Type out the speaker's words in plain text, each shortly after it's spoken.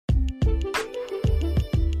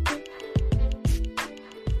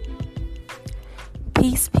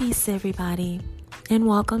Peace, everybody, and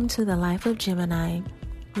welcome to the Life of Gemini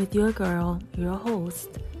with your girl, your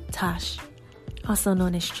host, Tosh, also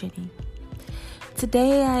known as Trini.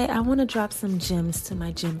 Today, I want to drop some gems to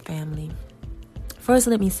my gem family. First,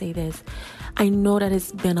 let me say this. I know that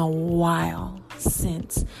it's been a while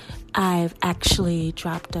since I've actually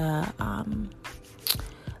dropped a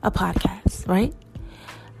podcast, right?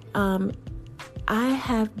 I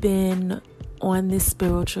have been on this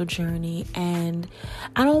spiritual journey, and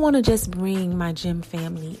I don't want to just bring my gem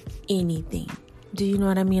family anything. Do you know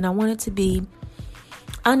what I mean? I want it to be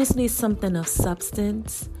honestly something of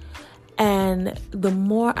substance. And the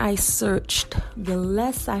more I searched, the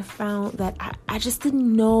less I found that I just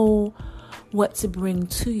didn't know what to bring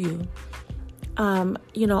to you.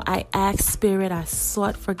 I asked Spirit, I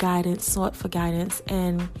sought for guidance,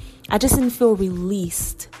 and I just didn't feel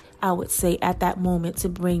released, I would say, at that moment to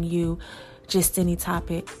bring you just any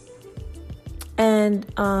topic. And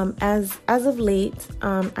as of late,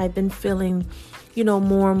 I've been feeling,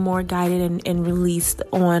 more and more guided and released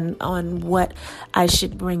on what I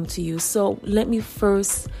should bring to you. So let me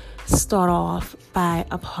first start off by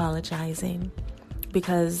apologizing,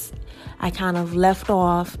 because I kind of left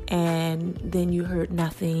off and then you heard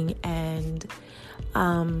nothing. And,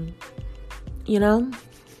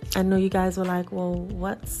 I know you guys were like, well,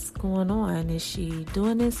 what's going on? Is she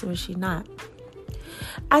doing this or is she not?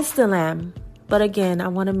 I still am. But again, I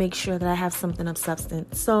want to make sure that I have something of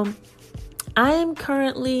substance. So I am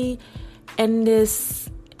currently in this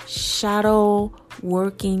shadow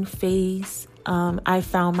working phase. I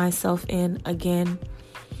found myself in again.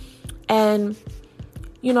 And,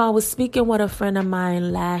 I was speaking with a friend of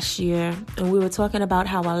mine last year, and we were talking about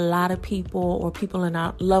how a lot of people or people in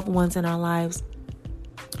our loved ones in our lives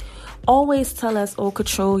always tell us,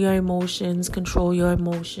 control your emotions. We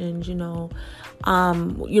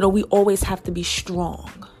always have to be strong.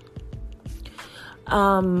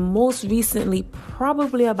 Most recently,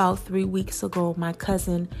 probably about 3 weeks ago, my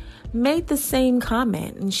cousin made the same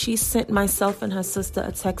comment, and she sent myself and her sister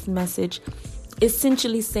a text message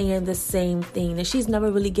essentially saying the same thing, that she's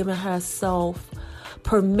never really given herself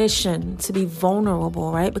permission to be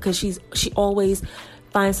vulnerable, right? Because she always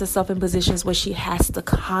finds herself in positions where she has to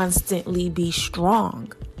constantly be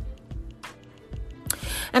strong.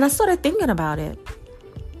 And I started thinking about it.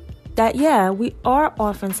 That, we are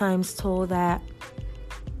oftentimes told that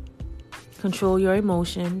control your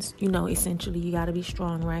emotions. Essentially you got to be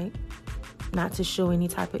strong, right? Not to show any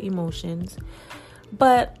type of emotions.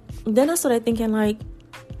 But then I started thinking,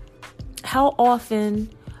 how often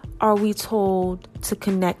are we told to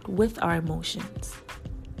connect with our emotions?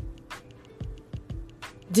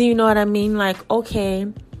 Do you know what I mean? Okay,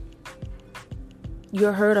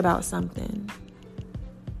 you're hurt about something.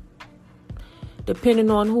 Depending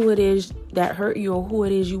on who it is that hurt you or who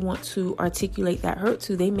it is you want to articulate that hurt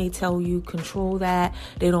to, they may tell you control that.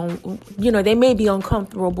 They they may be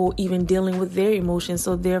uncomfortable even dealing with their emotions.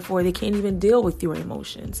 So therefore they can't even deal with your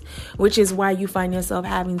emotions, which is why you find yourself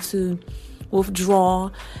having to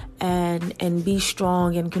withdraw and be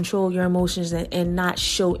strong and control your emotions and not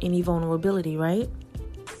show any vulnerability, right?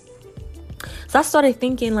 So I started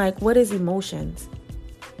thinking, what is emotions?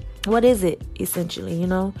 What is it, essentially,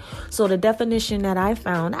 So the definition that I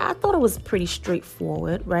found, I thought it was pretty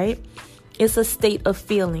straightforward, right? It's a state of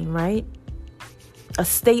feeling, right? A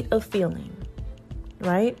state of feeling,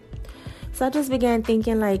 right? So I just began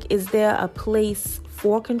thinking, is there a place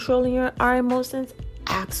for controlling our emotions?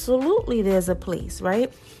 Absolutely, there's a place,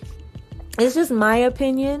 right? It's just my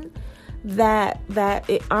opinion that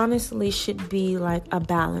it honestly should be a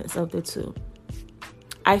balance of the two.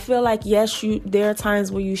 I feel yes, there are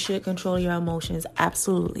times where you should control your emotions.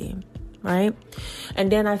 Absolutely. Right.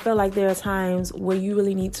 And then I feel there are times where you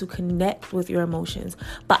really need to connect with your emotions.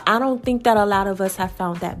 But I don't think that a lot of us have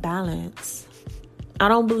found that balance. I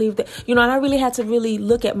don't believe that, and I really had to really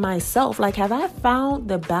look at myself. Have I found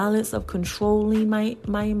the balance of controlling my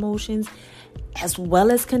emotions as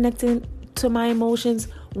well as connecting to my emotions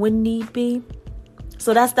when need be?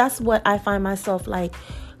 So that's what I find myself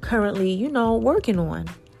currently, working on.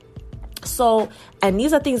 So, and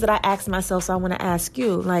these are things that I ask myself. So I want to ask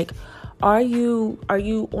you, are you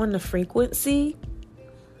on the frequency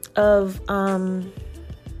of, how do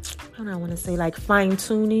I want to say, fine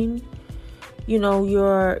tuning,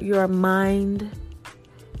 your mind,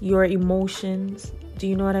 your emotions? Do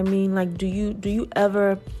you know what I mean? Do you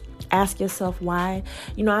ever ask yourself why?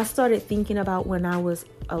 I started thinking about when I was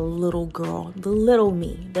a little girl, the little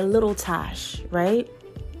me, the little Tosh, right?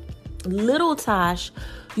 Little Tosh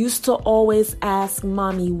used to always ask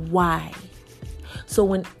mommy why. So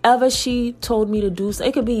whenever she told me to do so,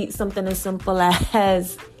 it could be something as simple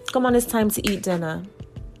as, come on, it's time to eat dinner.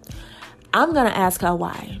 I'm going to ask her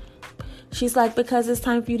why. She's like, because it's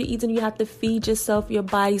time for you to eat and you have to feed yourself, your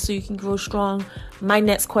body, so you can grow strong. My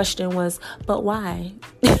next question was, but why?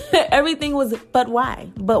 Everything was, but why?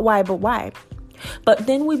 But why? But why? But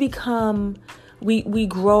then we become, we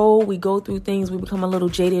grow, we go through things, we become a little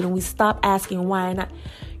jaded and we stop asking why. And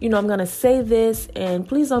I'm going to say this, and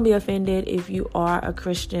please don't be offended if you are a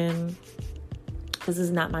Christian, because this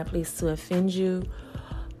is not my place to offend you.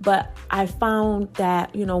 But I found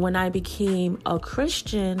that, when I became a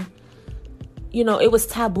Christian, it was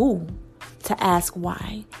taboo to ask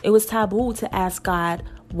why. It was taboo to ask God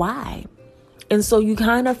why. And so you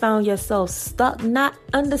kind of found yourself stuck, not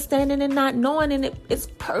understanding and not knowing. And it's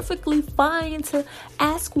perfectly fine to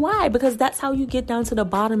ask why, because that's how you get down to the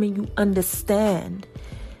bottom and you understand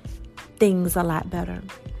things a lot better.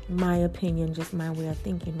 My opinion, just my way of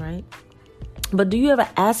thinking, right? But do you ever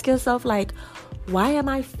ask yourself, like, why am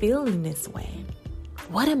I feeling this way?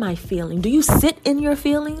 What am I feeling? Do you sit in your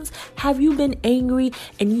feelings? Have you been angry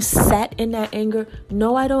and you sat in that anger?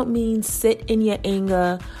 No, I don't mean sit in your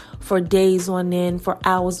anger for days on end, for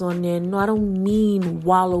hours on end. No, I don't mean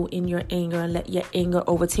wallow in your anger and let your anger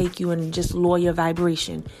overtake you and just lower your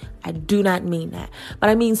vibration. I do not mean that.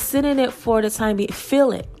 But I mean sit in it for the time being.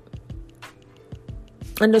 Feel it.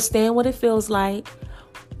 Understand what it feels like.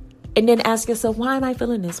 And then ask yourself, why am I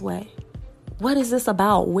feeling this way? What is this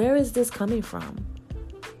about? Where is this coming from?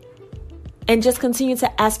 And just continue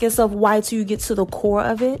to ask yourself why till you get to the core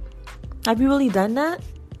of it. Have you really done that?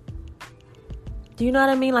 Do you know what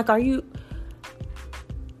I mean? Like, are you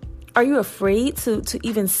afraid to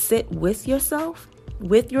even sit with yourself,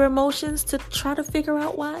 with your emotions, to try to figure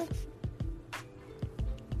out why?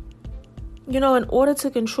 In order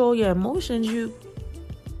to control your emotions, you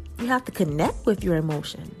have to connect with your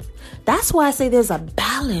emotions. That's why I say there's a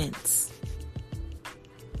balance.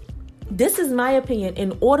 This is my opinion.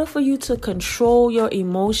 In order for you to control your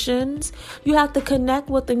emotions, you have to connect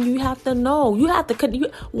with them. You have to know.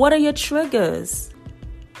 What are your triggers?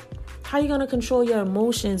 How are you going to control your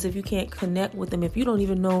emotions if you can't connect with them, if you don't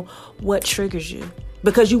even know what triggers you?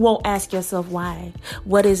 Because you won't ask yourself why.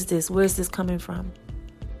 What is this? Where is this coming from?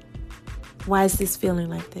 Why is this feeling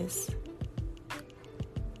like this?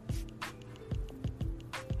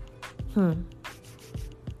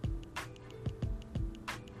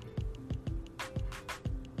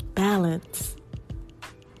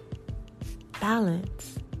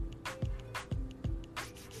 Balance.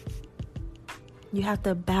 You have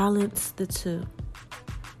to balance the two.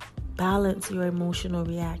 Balance your emotional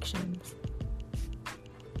reactions.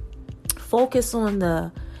 Focus on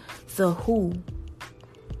the who.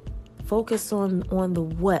 Focus on the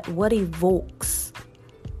what. What evokes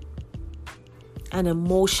an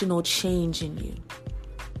emotional change in you?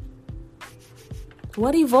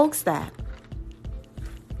 What evokes that?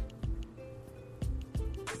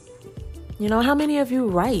 How many of you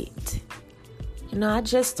write? I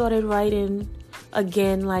just started writing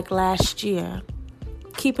again like last year.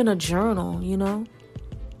 Keeping a journal,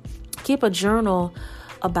 Keep a journal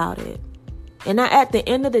about it. And at the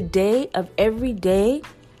end of the day, of every day,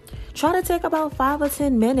 try to take about 5 or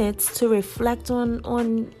 10 minutes to reflect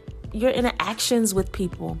on your interactions with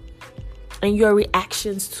people and your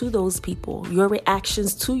reactions to those people, your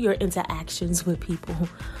reactions to your interactions with people.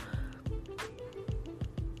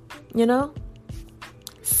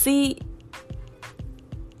 See,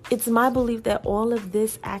 it's my belief that all of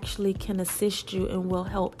this actually can assist you and will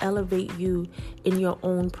help elevate you in your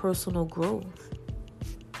own personal growth.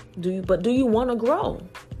 Do you want to grow?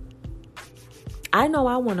 I know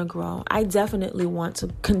I want to grow. I definitely want to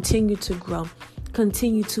continue to grow,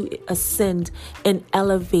 continue to ascend and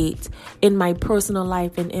elevate in my personal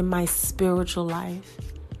life and in my spiritual life.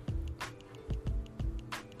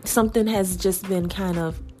 Something has just been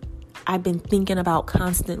I've been thinking about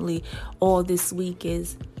constantly all this week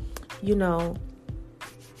is,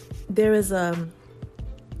 there is a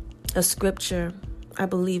scripture, I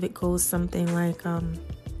believe it goes something like,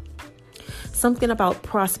 something about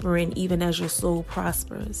prospering even as your soul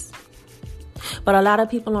prospers. But a lot of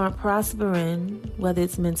people aren't prospering, whether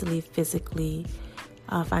it's mentally, physically,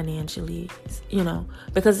 financially,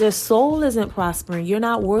 because their soul isn't prospering. You're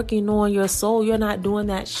not working on your soul. You're not doing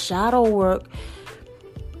that shadow work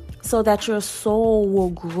so that your soul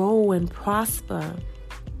will grow and prosper.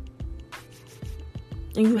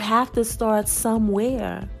 And you have to start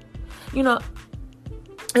somewhere.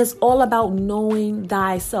 It's all about knowing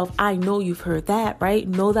thyself. I know you've heard that, right?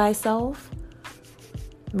 Know thyself,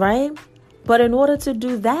 right? But in order to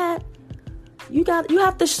do that, You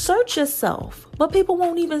have to search yourself. But people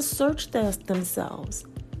won't even search themselves.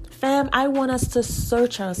 Fam, I want us to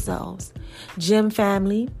search ourselves. Gym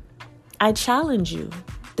family, I challenge you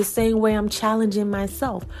the same way I'm challenging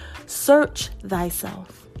myself. Search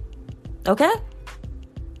thyself. Okay?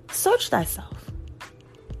 Search thyself.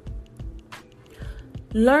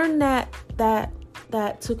 Learn that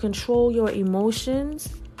to control your emotions,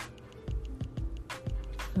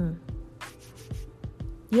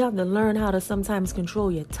 you have to learn how to sometimes control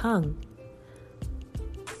your tongue.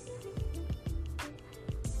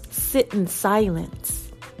 Sit in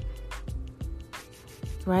silence.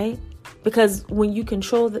 Right? Because when you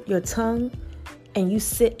control your tongue and you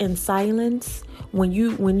sit in silence, when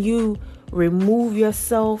you remove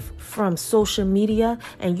yourself from social media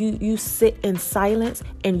and you sit in silence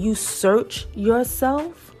and you search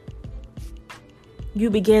yourself, you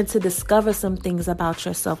begin to discover some things about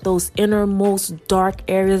yourself, those innermost dark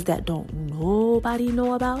areas that don't nobody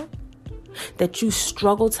know about, that you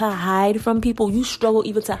struggle to hide from people. You struggle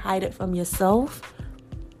even to hide it from yourself.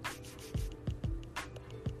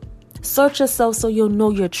 Search yourself so you'll know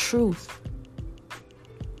your truth.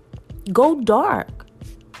 Go dark.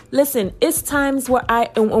 Listen, it's times where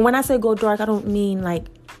and when I say go dark, I don't mean like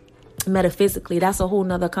metaphysically. That's a whole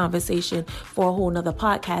nother conversation for a whole nother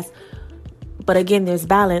podcast. But again, there's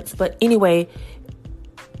balance. But anyway,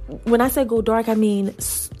 when I say go dark, I mean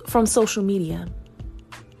from social media.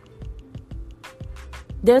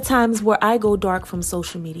 There are times where I go dark from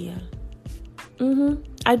social media.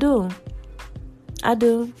 I do.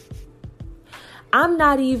 I'm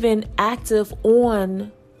not even active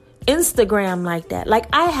on Instagram like that. Like,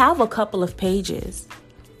 I have a couple of pages,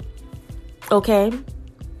 okay,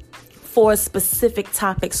 for specific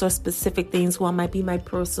topics or specific things, what might be my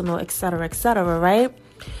personal, etc., right?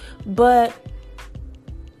 But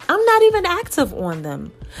I'm not even active on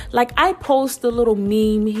them. Like, I post a little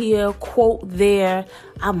meme here, quote there.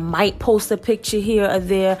 I might post a picture here or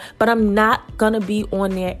there, but I'm not going to be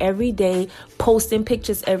on there every day, posting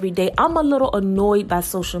pictures every day. I'm a little annoyed by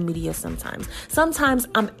social media sometimes. Sometimes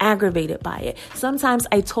I'm aggravated by it. Sometimes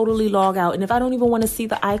I totally log out. And if I don't even want to see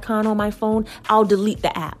the icon on my phone, I'll delete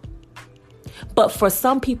the app. But for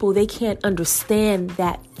some people, they can't understand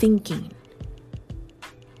that thinking.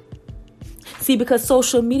 See, because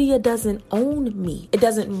social media doesn't own me. It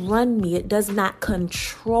doesn't run me. It does not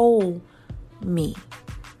control me.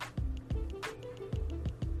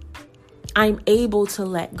 I'm able to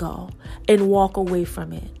let go and walk away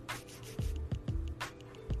from it.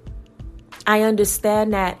 I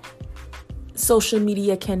understand that social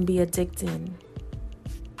media can be addicting.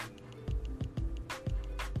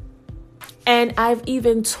 And I've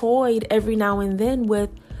even toyed every now and then with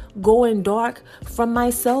going dark from my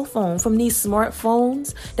cell phone, from these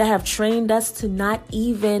smartphones that have trained us to not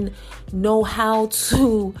even know how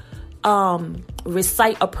to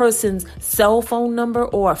recite a person's cell phone number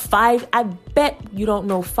or I bet you don't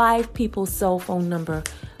know 5 people's cell phone number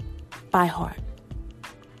by heart.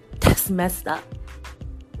 That's messed up.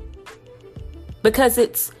 Because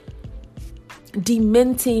it's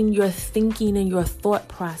dementing your thinking and your thought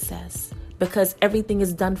process, because everything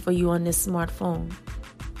is done for you on this smartphone.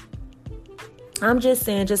 I'm just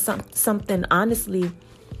saying, just something honestly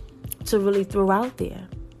to really throw out there.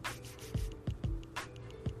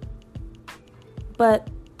 But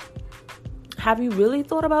have you really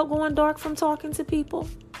thought about going dark from talking to people?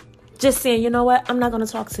 Just saying, you know what? I'm not going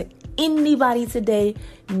to talk to anybody today.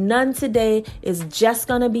 None today. It's just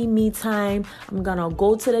going to be me time. I'm going to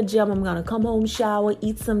go to the gym. I'm going to come home, shower,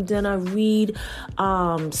 eat some dinner, read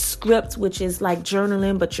script, which is like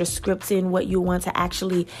journaling, but you're scripting what you want to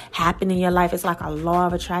actually happen in your life. It's like a law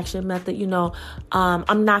of attraction method, you know. I'm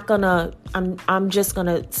just going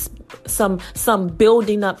to some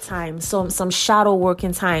building up time, some shadow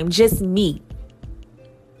working time, just me.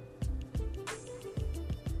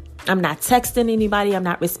 I'm not texting anybody. I'm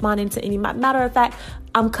not responding to anybody. Matter of fact,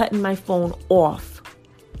 I'm cutting my phone off.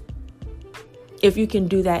 If you can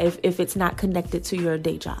do that, if it's not connected to your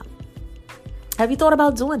day job. Have you thought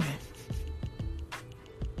about doing that?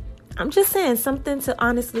 I'm just saying, something to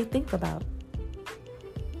honestly think about.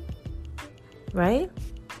 Right?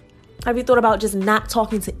 Have you thought about just not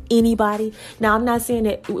talking to anybody? Now, I'm not saying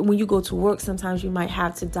that when you go to work, sometimes you might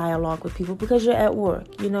have to dialogue with people because you're at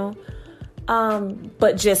work, you know.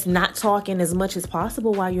 But just not talking as much as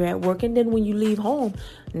possible while you're at work. And then when you leave home,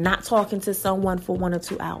 not talking to someone for 1 or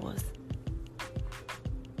 2 hours.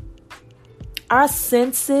 Our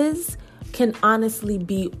senses can honestly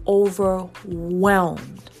be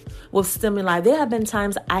overwhelmed with stimuli. There have been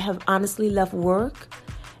times I have honestly left work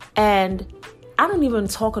and I don't even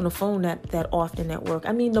talk on the phone that often at work.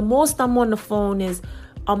 I mean, the most I'm on the phone is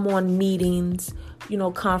I'm on meetings,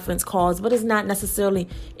 conference calls, but it's not necessarily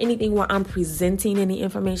anything where I'm presenting any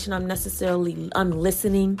information. I'm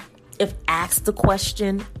listening. If asked the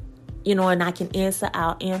question, and I can answer,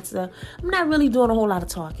 I'll answer. I'm not really doing a whole lot of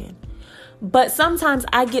talking. But sometimes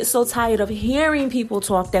I get so tired of hearing people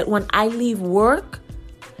talk that when I leave work,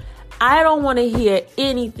 I don't want to hear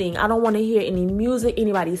anything. I don't want to hear any music,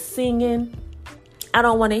 anybody singing. I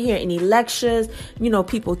don't want to hear any lectures,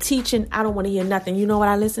 people teaching. I don't want to hear nothing. You know what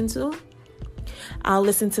I listen to? I'll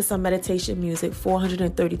listen to some meditation music,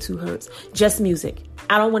 432 hertz, just music.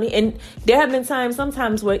 I don't want to, and there have been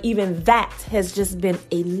sometimes where even that has just been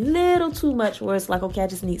a little too much, where it's like, okay, I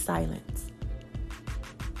just need silence.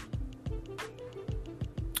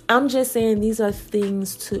 I'm just saying these are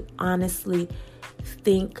things to honestly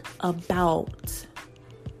think about.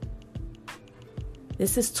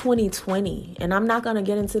 This is 2020, and I'm not going to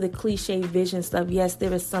get into the cliche vision stuff. Yes,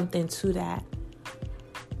 there is something to that.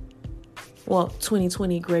 Well,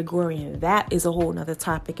 2020 Gregorian, that is a whole nother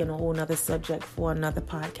topic and a whole nother subject for another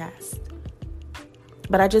podcast.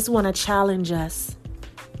 But I just want to challenge us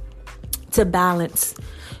to balance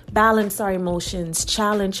our emotions,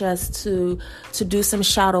 challenge us to do some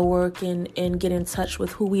shadow work and get in touch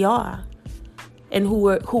with who we are and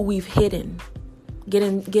who we've hidden. Get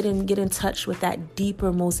in touch with that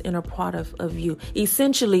deeper, most inner part of you.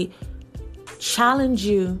 Essentially, challenge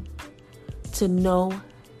you to know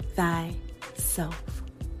thyself.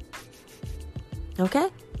 Okay?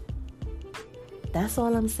 That's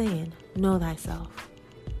all I'm saying. Know thyself.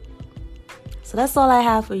 So that's all I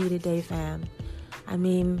have for you today, fam. I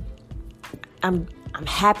mean, I'm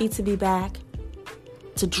happy to be back,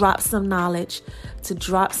 to drop some knowledge, to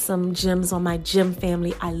drop some gems on my gem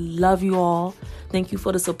family. I love you all. Thank you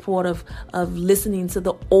for the support of listening to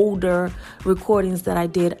the older recordings that I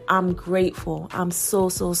did. I'm grateful. I'm so,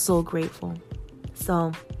 so, so grateful.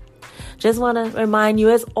 So just want to remind you,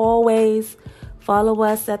 as always, follow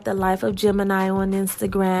us at The Life of Gemini on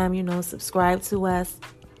Instagram. Subscribe to us.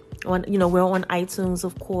 We're on iTunes,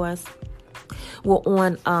 of course. We're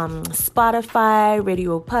on Spotify,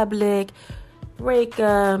 Radio Public,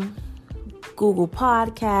 Breaker, Google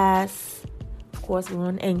Podcasts. Of course, we're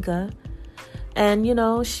on Anchor. And,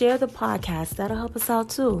 share the podcast. That'll help us out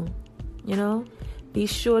too. Be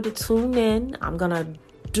sure to tune in. I'm going to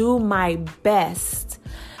do my best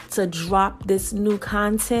to drop this new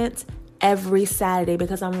content every Saturday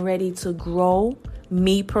because I'm ready to grow.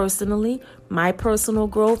 Me personally, my personal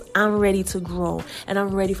growth, I'm ready to grow. And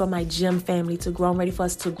I'm ready for my gym family to grow. I'm ready for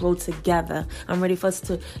us to grow together. I'm ready for us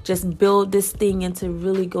to just build this thing and to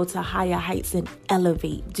really go to higher heights and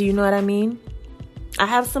elevate. Do you know what I mean? I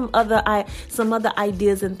have some other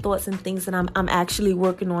ideas and thoughts and things that I'm actually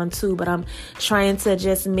working on too, but I'm trying to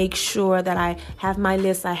just make sure that I have my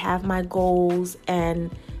list, I have my goals, and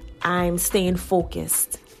I'm staying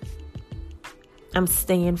focused.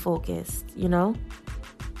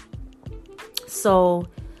 So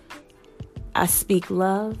I speak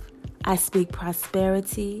love, I speak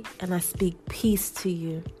prosperity, and I speak peace to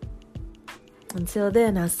you. Until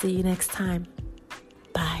then, I'll see you next time.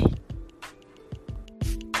 Bye.